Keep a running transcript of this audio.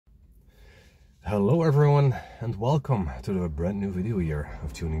Hello everyone and welcome to the brand new video here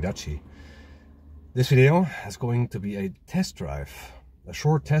of Tuning Dutchy. This video is going to be a test drive, a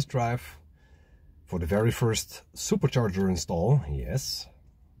short test drive for the very first supercharger install, yes,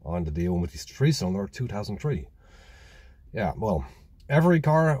 on the deal with this 3-cylinder 2003. Yeah, well, every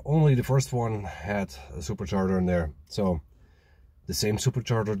car, only the first one had a supercharger in there, so the same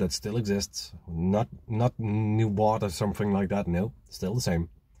supercharger that still exists, not new bought or something like that, no, still the same,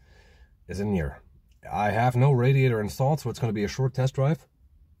 is in here. I have no radiator installed, so it's going to be a short test drive.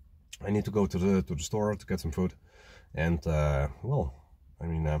 I need to go to the store to get some food, and well, I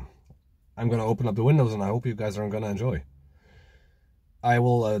mean, I'm going to open up the windows, and I hope you guys are going to enjoy. I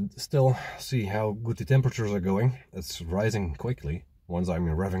will still see how good the temperatures are going. It's rising quickly once I'm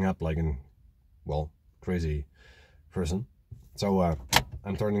revving up like an, well, crazy person. So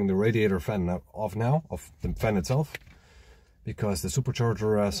I'm turning the radiator fan off now, of the fan itself, because the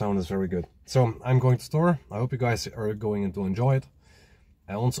supercharger sound is very good. So I'm going to store. I hope you guys are going to enjoy it.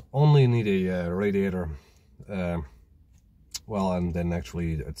 I only need a radiator, well, and then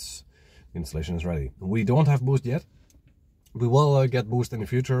actually the installation is ready. We don't have boost yet. We will get boost in the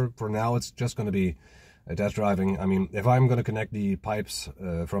future. For now, it's just going to be a test driving. I mean, if I'm going to connect the pipes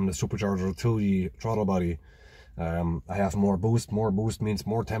from the supercharger to the throttle body, I have more boost. More boost means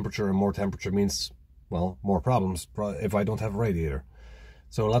more temperature, and more temperature means, well, more problems if I don't have a radiator.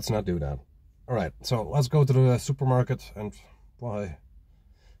 So let's not do that. Alright, so let's go to the supermarket, and well,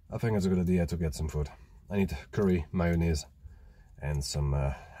 I think it's a good idea to get some food. I need curry, mayonnaise, and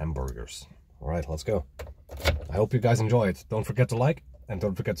some hamburgers. Alright, let's go. I hope you guys enjoy it. Don't forget to like, and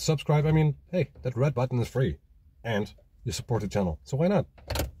don't forget to subscribe. I mean, hey, that red button is free. And you support the channel, so why not?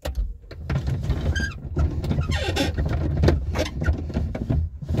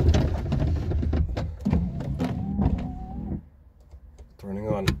 Turning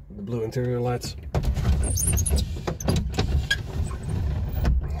on the blue interior lights.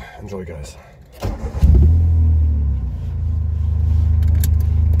 Enjoy, guys.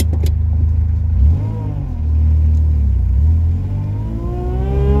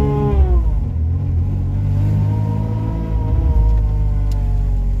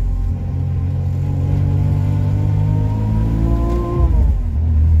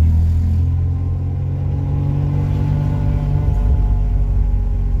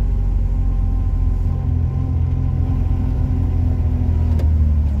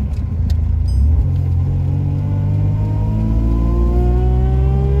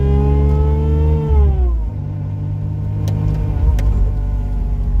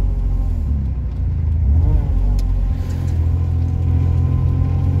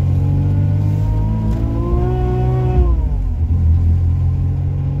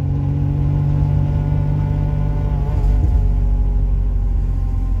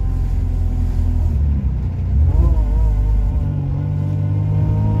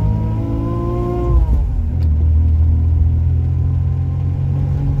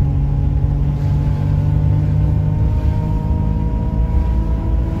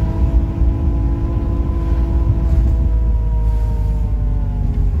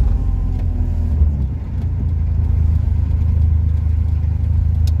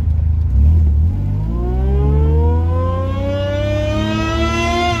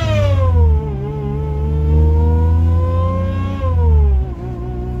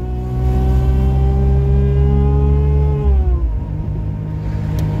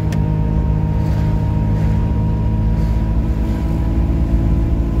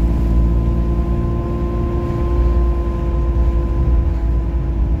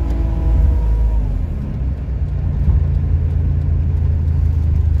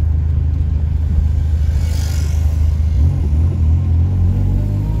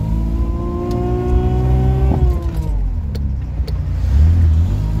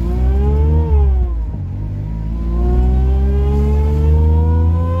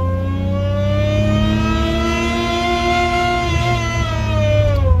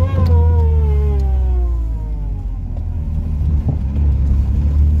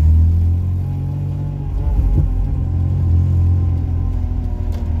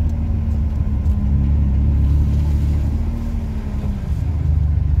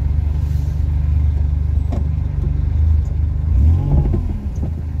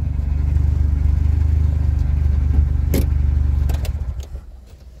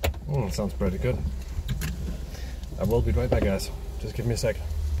 Sounds pretty good. I will be right back, guys. Just give me a sec.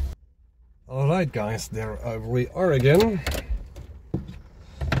 Alright, guys, there we are again.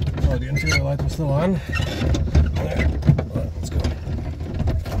 Oh, the interior light was still on. There. Right, let's go.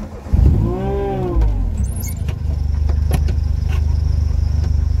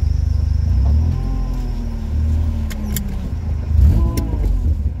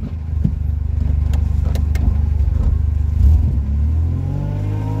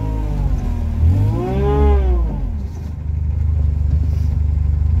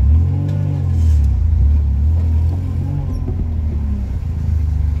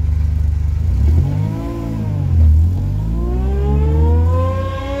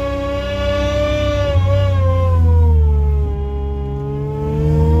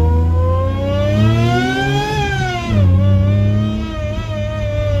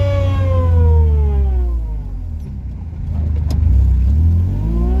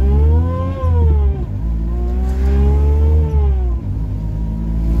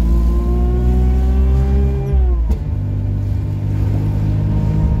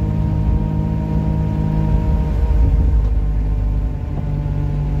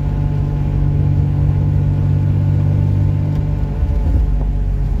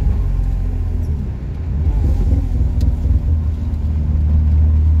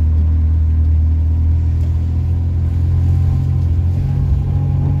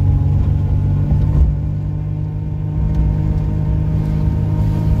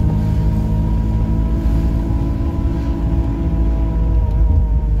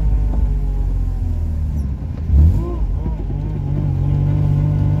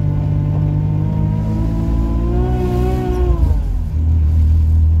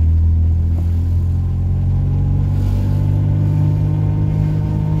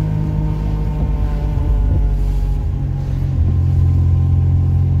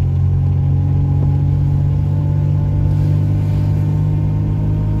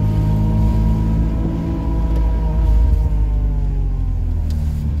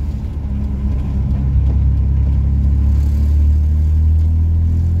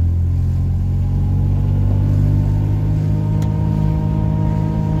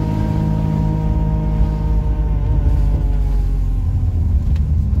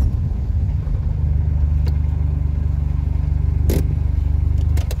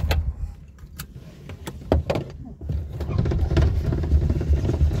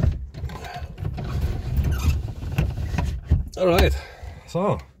 Alright,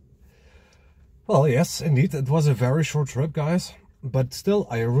 so, well, yes, indeed, it was a very short trip, guys, but still,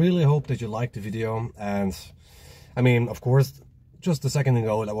 I really hope that you liked the video. And I mean, of course, just a second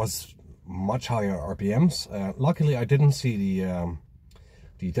ago, that was much higher RPMs. Luckily, I didn't see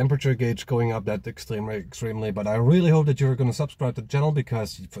the temperature gauge going up that extremely, but I really hope that you're going to subscribe to the channel,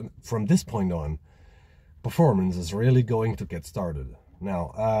 because from this point on, performance is really going to get started.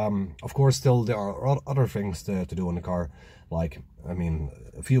 Now, of course, still there are other things to do in the car, like, I mean,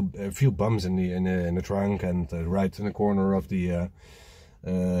 a few bumps in the trunk, and right in the corner of the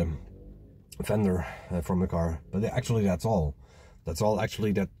fender from the car. But actually, that's all. That's all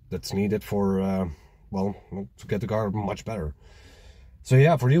actually that's needed for well, to get the car much better. So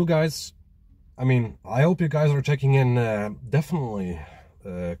yeah, for you guys, I mean, I hope you guys are checking in definitely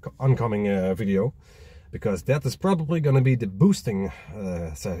oncoming video, because that is probably going to be the boosting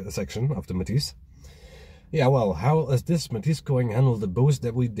section of the Matiz. Yeah, well, how is this Matiz going to handle the boost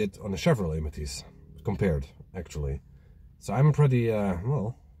that we did on the Chevrolet Matiz compared, actually? So I'm pretty,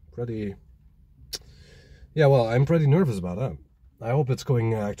 I'm pretty nervous about that. I hope it's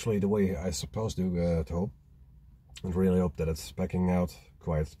going actually the way I'm supposed to hope, and really hope that it's packing out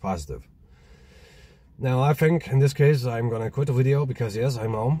quite positive. Now, I think in this case I'm going to quit the video, because yes,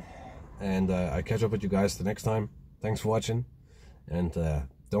 I'm home. And I catch up with you guys the next time. Thanks for watching, and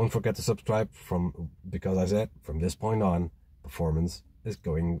don't forget to subscribe, because I said from this point on, performance is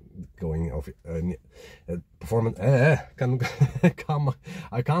going off. Performance. I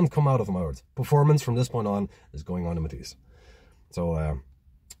can't come out of my words. Performance from this point on is going on in Matiz. So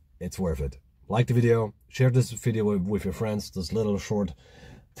it's worth it. Like the video, share this video with your friends. This little short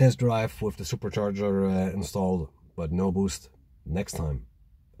test drive with the supercharger installed, but no boost. Next time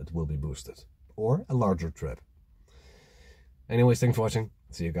it will be boosted, or a larger trip. Anyways, thanks for watching.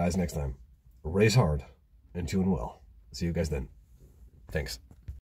 See you guys next time. Race hard and tune well. See you guys then. Thanks.